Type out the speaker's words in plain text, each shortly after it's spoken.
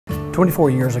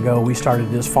24 years ago, we started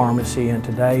this pharmacy, and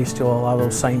today still a lot of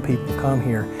those same people come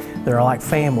here. They're like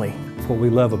family. What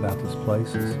we love about this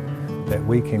place is that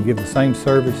we can give the same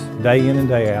service day in and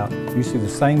day out. You see the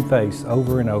same face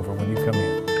over and over when you come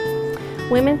in.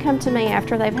 Women come to me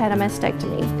after they've had a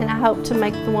mastectomy, and I hope to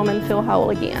make the woman feel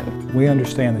whole again. We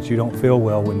understand that you don't feel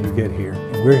well when you get here,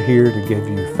 and we're here to give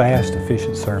you fast,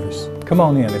 efficient service. Come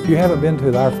on in. If you haven't been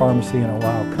to our pharmacy in a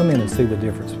while, come in and see the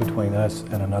difference between us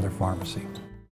and another pharmacy.